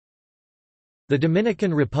The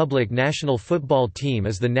Dominican Republic national football team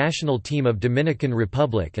is the national team of Dominican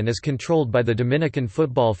Republic and is controlled by the Dominican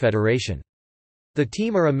Football Federation. The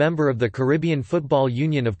team are a member of the Caribbean Football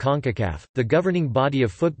Union of CONCACAF, the governing body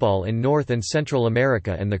of football in North and Central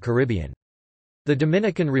America and the Caribbean. The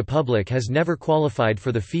Dominican Republic has never qualified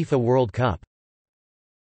for the FIFA World Cup.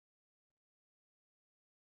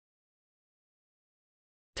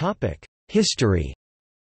 History.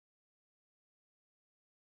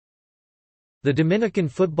 The Dominican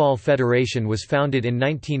Football Federation was founded in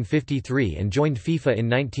 1953 and joined FIFA in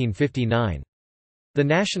 1959. The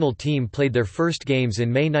national team played their first games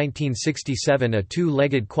in May 1967, a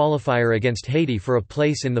two-legged qualifier against Haiti for a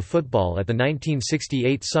place in the football at the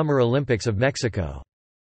 1968 Summer Olympics of Mexico.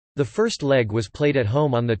 The first leg was played at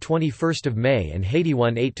home on 21 May and Haiti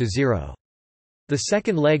won 8-0. The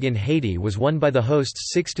second leg in Haiti was won by the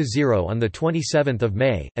hosts 6-0 on 27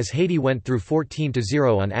 May, as Haiti went through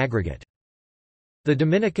 14-0 on aggregate. The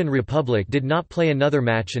Dominican Republic did not play another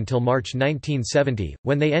match until March 1970,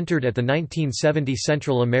 when they entered at the 1970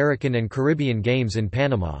 Central American and Caribbean Games in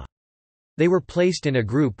Panama. They were placed in a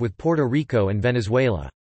group with Puerto Rico and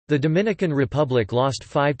Venezuela. The Dominican Republic lost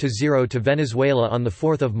 5-0 to Venezuela on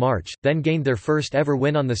 4 March, then gained their first ever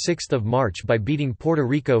win on 6 March by beating Puerto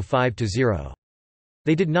Rico 5-0.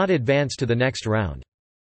 They did not advance to the next round.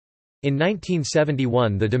 In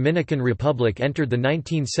 1971 the Dominican Republic entered the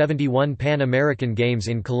 1971 Pan American Games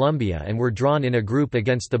in Colombia and were drawn in a group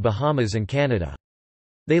against the Bahamas and Canada.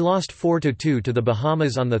 They lost 4-2 to the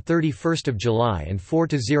Bahamas on 31 July and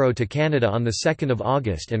 4-0 to Canada on 2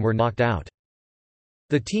 August and were knocked out.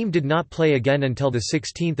 The team did not play again until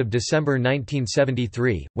 16 December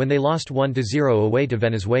 1973, when they lost 1-0 away to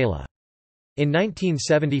Venezuela. In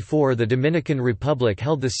 1974 the Dominican Republic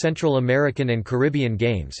held the Central American and Caribbean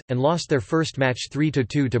Games, and lost their first match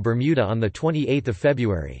 3-2 to Bermuda on 28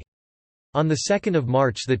 February. On 2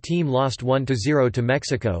 March the team lost 1-0 to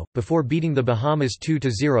Mexico, before beating the Bahamas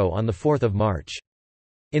 2-0 on 4 March.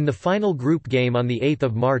 In the final group game on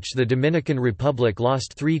 8 March the Dominican Republic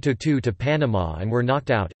lost 3-2 to Panama and were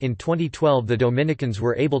knocked out. In 2012 the Dominicans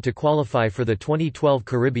were able to qualify for the 2012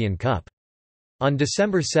 Caribbean Cup. On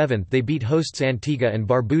December 7 they beat hosts Antigua and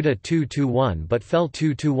Barbuda 2-1 but fell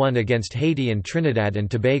 2-1 against Haiti and Trinidad and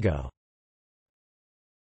Tobago.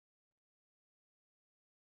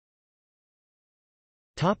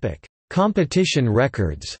 Competition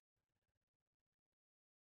records.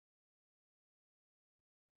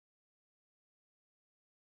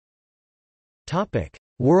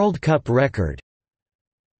 World Cup record.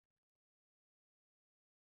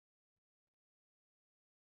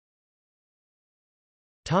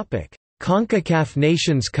 CONCACAF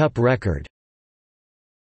Nations Cup record.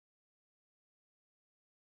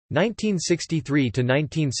 1963 to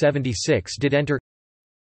 1976 did enter.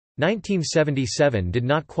 1977 did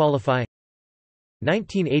not qualify.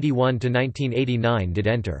 1981 to 1989 did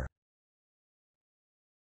enter.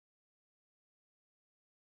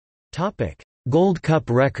 Gold Cup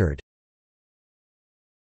record.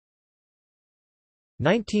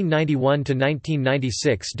 1991 to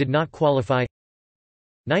 1996 did not qualify.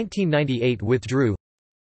 1998 withdrew.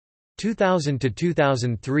 2000 to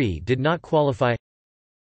 2003 did not qualify.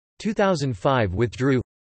 2005 withdrew.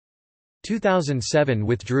 2007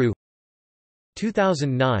 withdrew.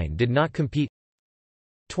 2009 did not compete.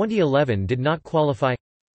 2011 did not qualify.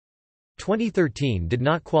 2013 did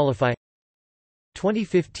not qualify.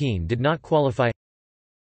 2015 did not qualify.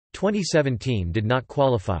 2017 did not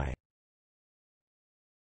qualify.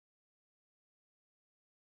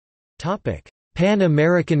 Pan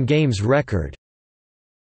American Games record.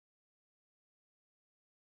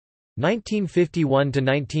 1951 to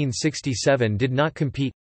 1967 did not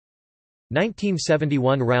compete.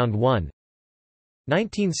 1971 round 1.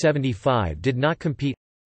 1975 did not compete.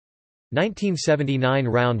 1979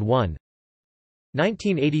 round 1.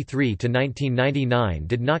 1983 to 1999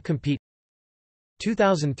 did not compete.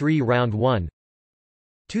 2003 round 1.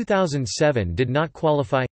 2007 did not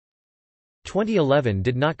qualify. 2011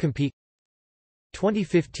 did not compete.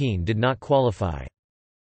 2015 did not qualify.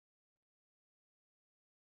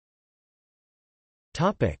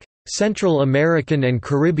 Central American and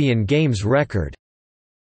Caribbean Games record.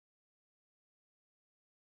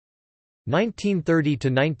 1930 to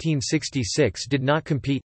 1966 did not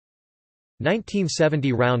compete.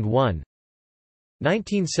 1970 round 1.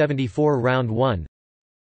 1974 round 1.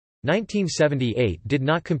 1978 did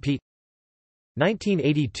not compete.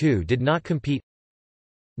 1982 did not compete.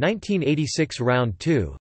 1986 round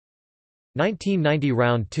 2. 1990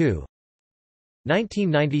 round 2.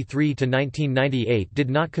 1993 to 1998 did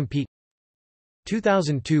not compete.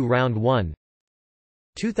 2002 round 1.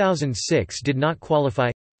 2006 did not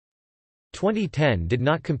qualify. 2010 did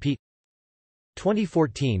not compete.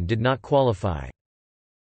 2014 did not qualify.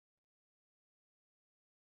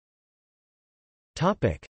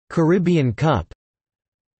 Topic: Caribbean Cup.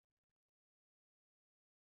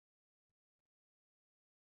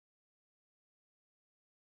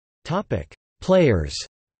 Topic: Players.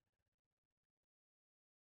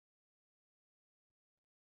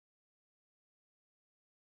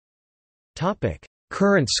 Topic: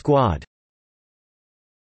 Current squad.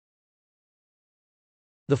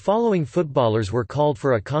 The following footballers were called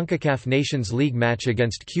for a CONCACAF Nations League match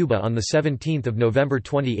against Cuba on 17 November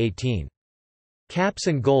 2018. Caps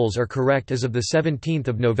and goals are correct as of 17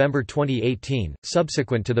 November 2018,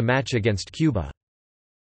 subsequent to the match against Cuba.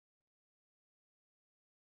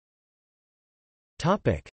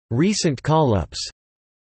 Recent call-ups.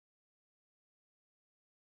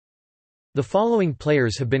 The following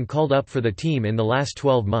players have been called up for the team in the last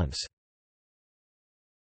 12 months.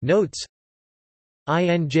 Notes: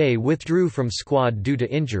 INJ withdrew from squad due to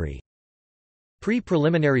injury.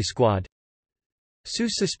 Pre-preliminary squad.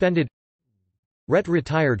 Seuss suspended. Rhett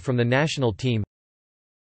retired from the national team.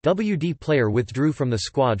 WD player withdrew from the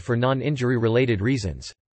squad for non-injury related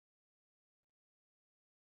reasons.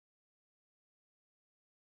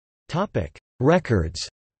 Records.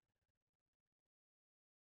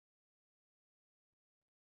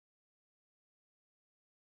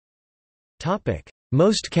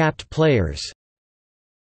 Most capped players.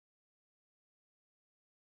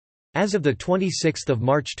 As of 26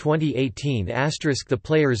 March 2018 *, the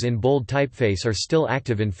players in bold typeface are still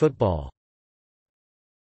active in football.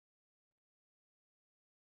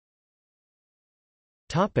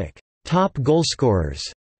 Top goalscorers.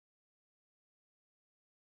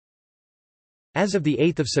 As of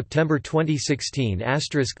 8 September 2016 *,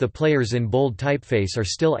 the players in bold typeface are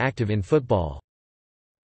still active in football.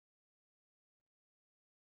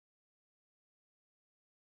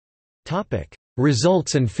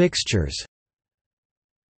 Results and fixtures.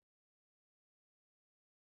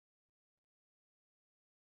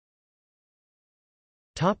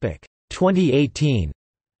 Topic 2018.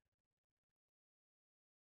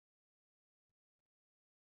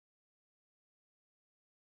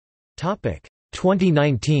 Topic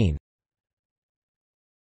 2019.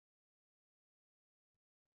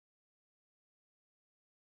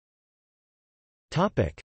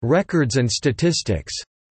 Topic Records and statistics.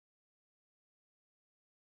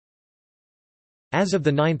 As of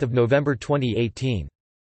 9 November 2018.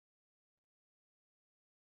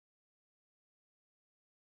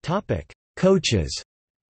 Coaches.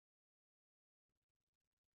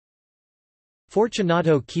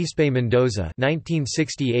 Fortunato Quispe Mendoza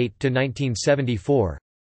 (1968–1974),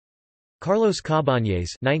 Carlos Cabañez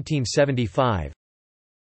 (1975),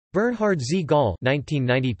 Bernhard Z. Gall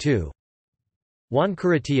 (1992), Juan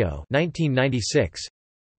Curitió (1996),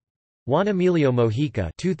 Juan Emilio Mojica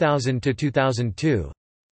 (2000–2002),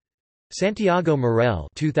 Santiago Morel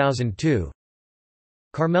 (2002),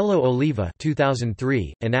 Carmelo Oliva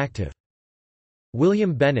 (2003), inactive.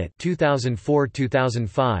 William Bennett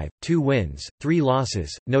 (2004–2005), 2 wins, 3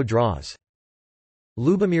 losses, no draws.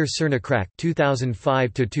 Lubomir Cernakrak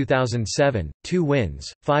 (2005–2007), 2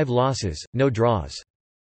 wins, 5 losses, no draws.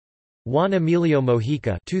 Juan Emilio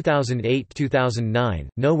Mojica (2008–2009),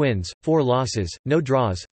 no wins, 4 losses, no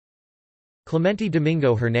draws. Clemente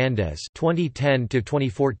Domingo Hernandez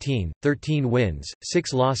 (2010–2014), 13 wins,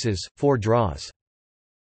 6 losses, 4 draws.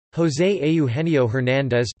 José Eugenio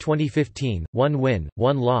Hernandez 2015, 1 win,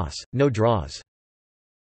 1 loss, no draws.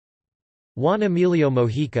 Juan Emilio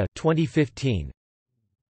Mojica 2015.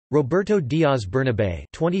 Roberto Diaz Bernabé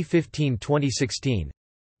 2015–2016.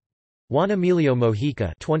 Juan Emilio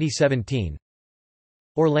Mojica 2017.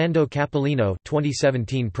 Orlando Capellino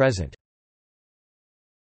 2017 present.